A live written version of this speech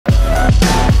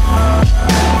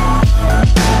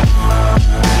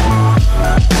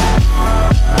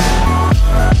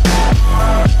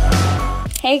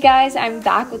guys, I'm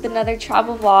back with another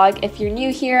travel vlog. If you're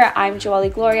new here, I'm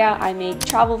Joelle Gloria. I make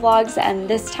travel vlogs, and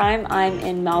this time I'm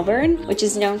in Melbourne, which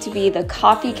is known to be the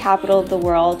coffee capital of the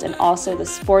world and also the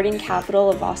sporting capital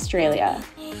of Australia.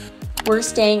 We're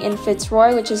staying in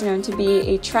Fitzroy, which is known to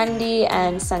be a trendy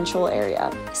and central area.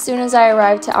 As soon as I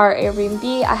arrived to our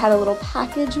Airbnb, I had a little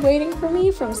package waiting for me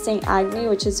from St. Agni,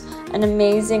 which is an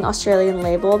amazing Australian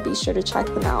label. Be sure to check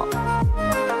them out.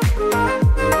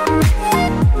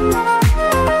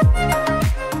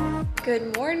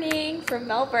 Good morning from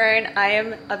Melbourne. I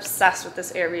am obsessed with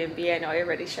this Airbnb. I know I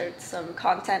already shared some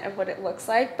content of what it looks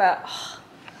like, but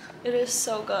it is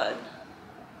so good.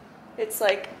 It's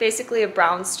like basically a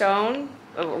brownstone,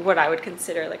 or what I would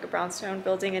consider like a brownstone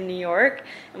building in New York,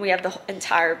 and we have the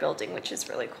entire building, which is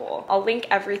really cool. I'll link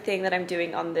everything that I'm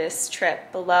doing on this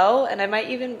trip below, and I might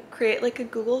even create like a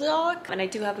Google Doc, and I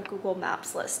do have a Google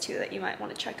Maps list too that you might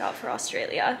want to check out for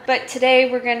Australia. But today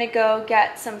we're gonna go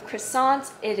get some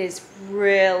croissants. It is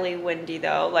really windy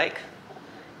though, like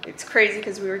it's crazy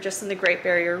because we were just in the Great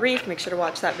Barrier Reef. Make sure to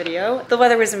watch that video. The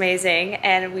weather was amazing,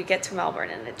 and we get to Melbourne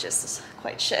and it just is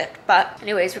quite shit. But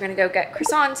anyways, we're gonna go get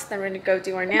croissants, then we're gonna go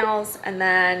do our nails and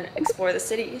then explore the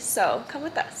city. So come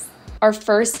with us. Our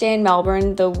first day in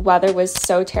Melbourne, the weather was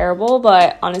so terrible,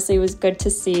 but honestly, it was good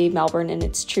to see Melbourne in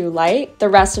its true light. The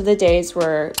rest of the days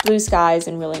were blue skies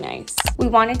and really nice. We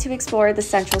wanted to explore the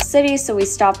central city, so we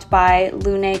stopped by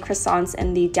Lune Croissants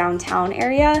in the downtown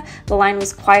area. The line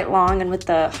was quite long, and with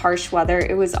the harsh weather,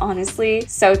 it was honestly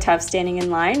so tough standing in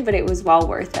line, but it was well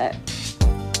worth it.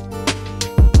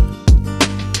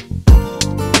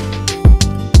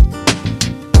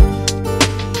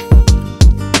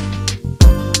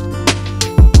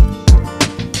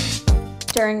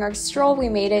 During our stroll, we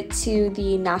made it to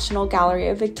the National Gallery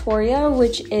of Victoria,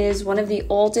 which is one of the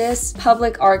oldest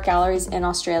public art galleries in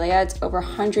Australia. It's over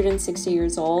 160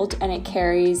 years old, and it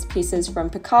carries pieces from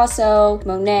Picasso,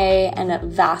 Monet, and a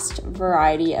vast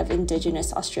variety of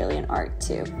Indigenous Australian art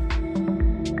too.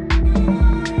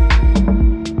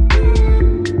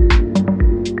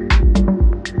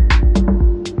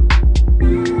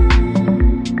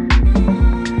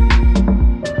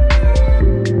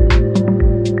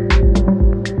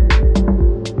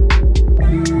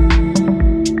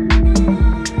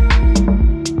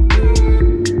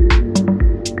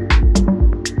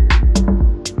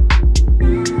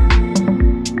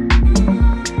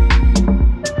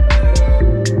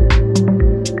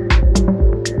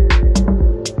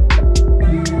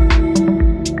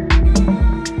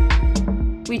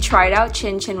 Tried out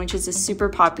Chin Chin, which is a super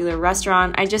popular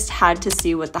restaurant. I just had to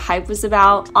see what the hype was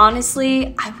about.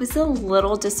 Honestly, I was a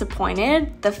little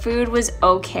disappointed. The food was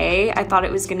okay. I thought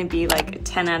it was gonna be like a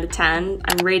 10 out of 10.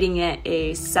 I'm rating it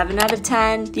a 7 out of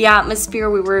 10. The atmosphere,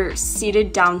 we were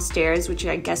seated downstairs, which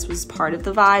I guess was part of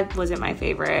the vibe, wasn't my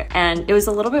favorite. And it was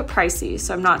a little bit pricey,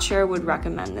 so I'm not sure I would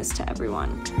recommend this to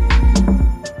everyone.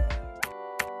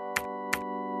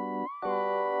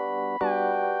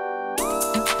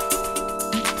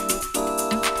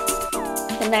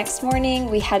 Next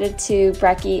morning, we headed to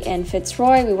Brekkie in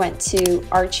Fitzroy. We went to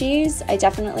Archie's. I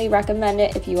definitely recommend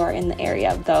it if you are in the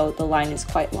area, though the line is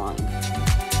quite long.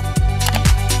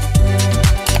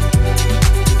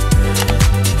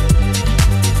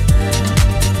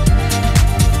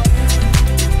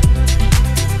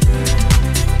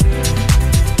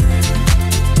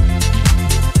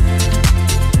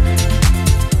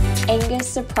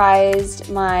 Surprised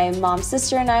my mom's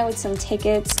sister and I with some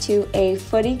tickets to a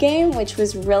footy game, which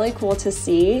was really cool to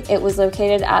see. It was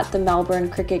located at the Melbourne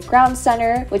Cricket Ground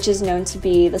Centre, which is known to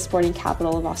be the sporting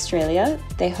capital of Australia.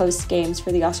 They host games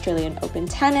for the Australian Open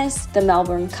Tennis, the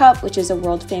Melbourne Cup, which is a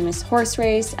world famous horse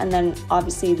race, and then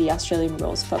obviously the Australian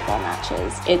rules football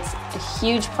matches. It's a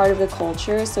huge part of the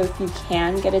culture, so if you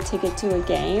can get a ticket to a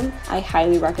game, I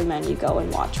highly recommend you go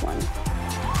and watch one.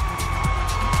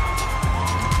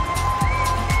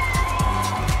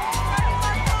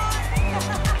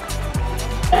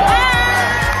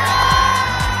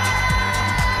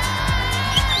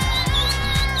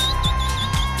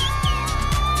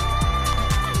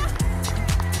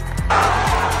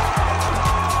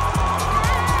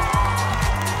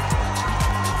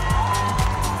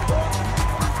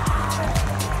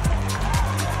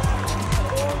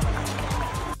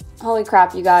 Holy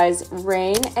crap, you guys,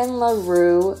 Rain and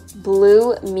LaRue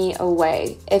blew me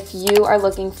away. If you are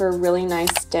looking for a really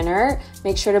nice dinner,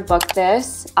 make sure to book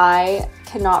this. I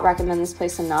cannot recommend this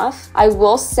place enough. I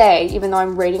will say, even though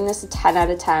I'm rating this a 10 out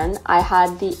of 10, I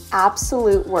had the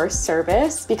absolute worst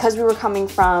service. Because we were coming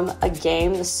from a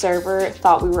game, the server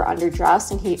thought we were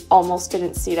underdressed and he almost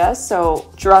didn't seat us,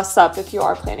 so dress up if you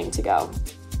are planning to go.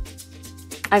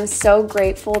 I'm so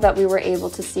grateful that we were able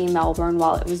to see Melbourne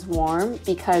while it was warm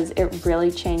because it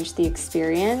really changed the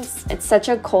experience. It's such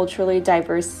a culturally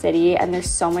diverse city and there's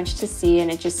so much to see, and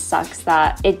it just sucks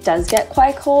that it does get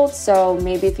quite cold. So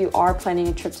maybe if you are planning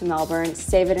a trip to Melbourne,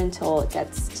 save it until it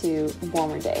gets to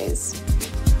warmer days.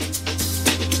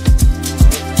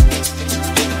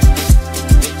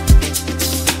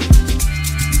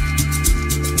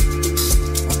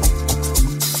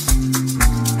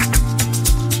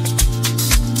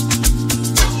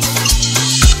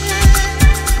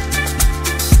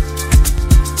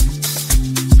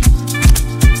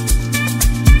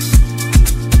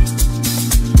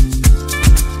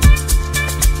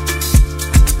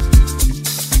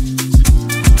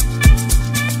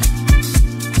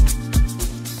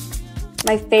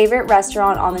 My favorite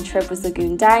restaurant on the trip was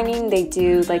Lagoon Dining. They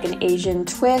do like an Asian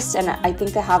twist, and I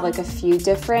think they have like a few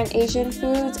different Asian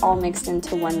foods all mixed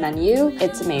into one menu.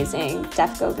 It's amazing.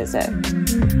 Def go visit.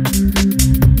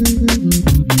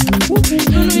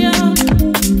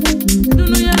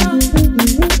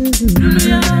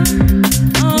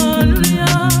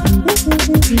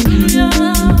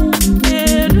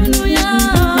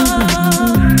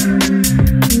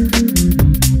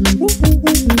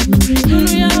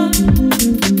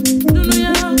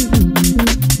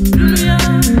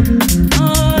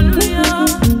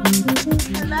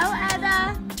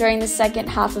 During the second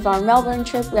half of our Melbourne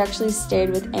trip, we actually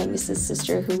stayed with Angus's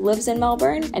sister who lives in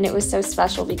Melbourne, and it was so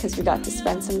special because we got to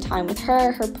spend some time with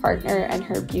her, her partner, and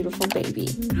her beautiful baby.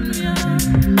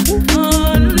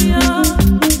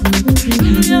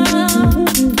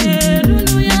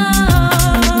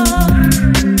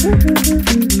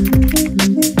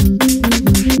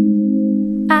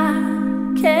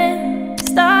 I can't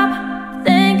stop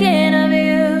thinking of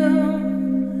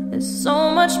you. There's so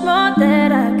much more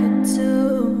that I could do.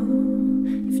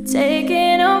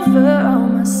 Taking over all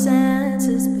my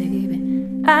senses, baby.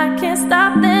 I can't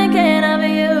stop thinking of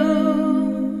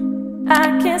you.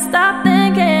 I can't stop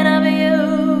thinking of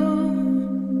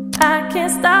you. I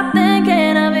can't stop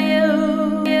thinking of you.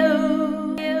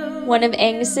 One of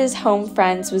Angus's home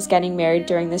friends was getting married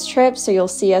during this trip, so you'll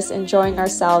see us enjoying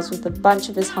ourselves with a bunch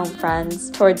of his home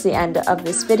friends towards the end of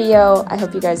this video. I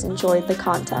hope you guys enjoyed the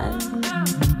content.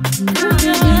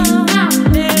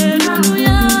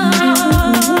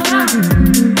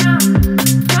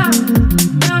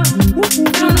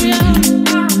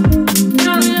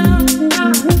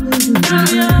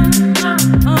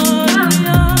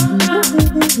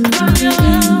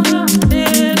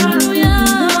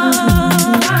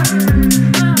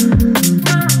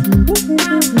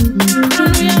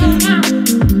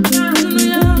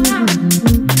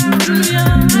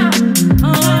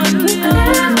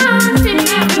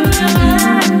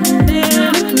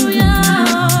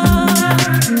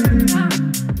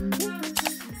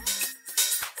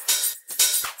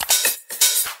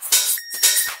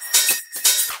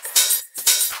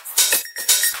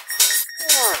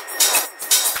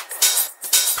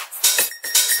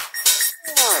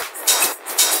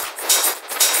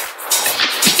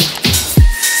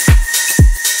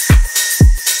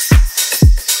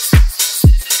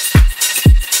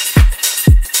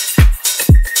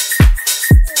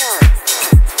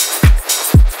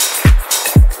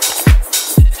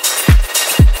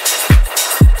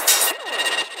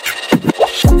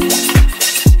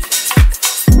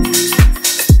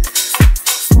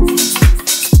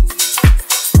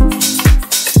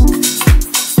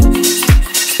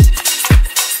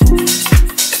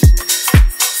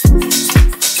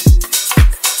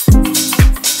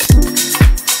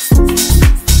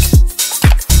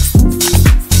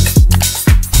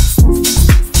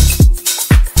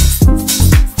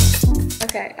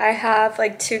 I have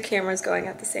like 2 cameras going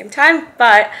at the same time,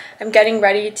 but I'm getting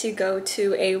ready to go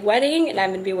to a wedding and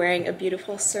I'm gonna be wearing a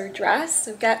beautiful serge dress,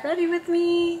 so get ready with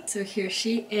me. So here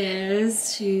she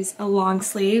is. She's a long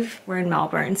sleeve. We're in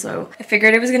Melbourne, so I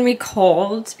figured it was gonna be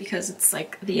cold because it's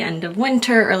like the end of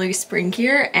winter, early spring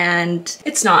here, and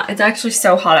it's not. It's actually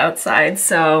so hot outside,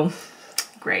 so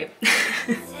great.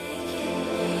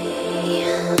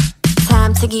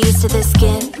 Time to get used to the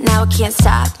skin. Now I can't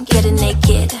stop getting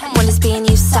naked. When it's being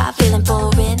used, stop feeling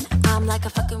boring. I'm like a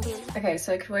fucking real. Okay,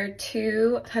 so I could wear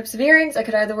 2 types of earrings. I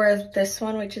could either wear this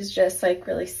one, which is just like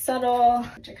really subtle,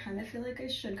 which I kind of feel like I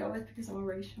should go with because I'm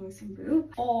already showing some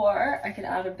boob, or I could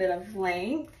add a bit of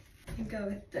length and go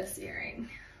with this earring.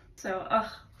 So,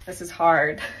 this is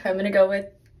hard. I'm gonna go with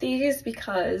these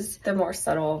because they're more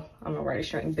subtle. I'm already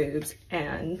showing boobs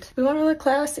and we want to look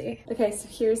classy. Okay, so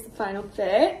here's the final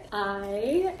fit.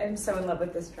 I am so in love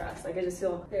with this dress. Like, I just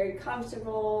feel very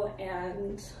comfortable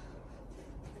and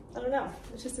I don't know,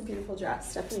 it's just a beautiful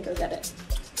dress. Definitely go get it.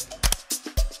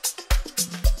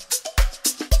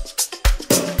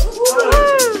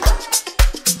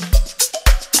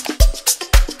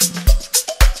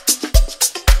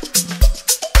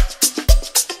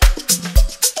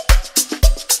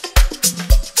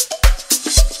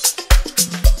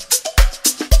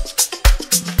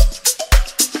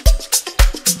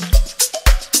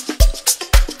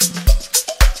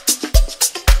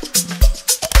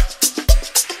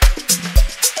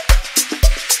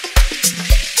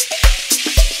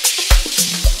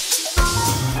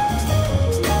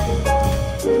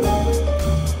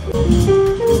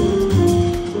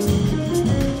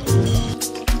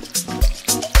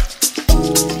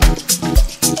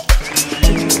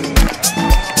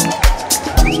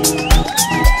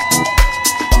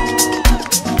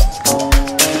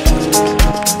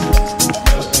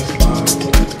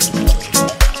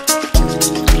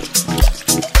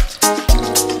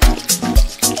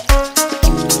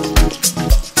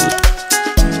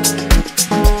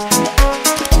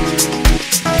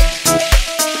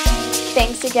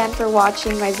 again for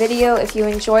watching my video. If you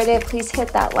enjoyed it, please hit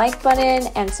that like button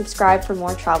and subscribe for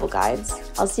more travel guides.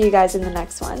 I'll see you guys in the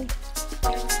next one.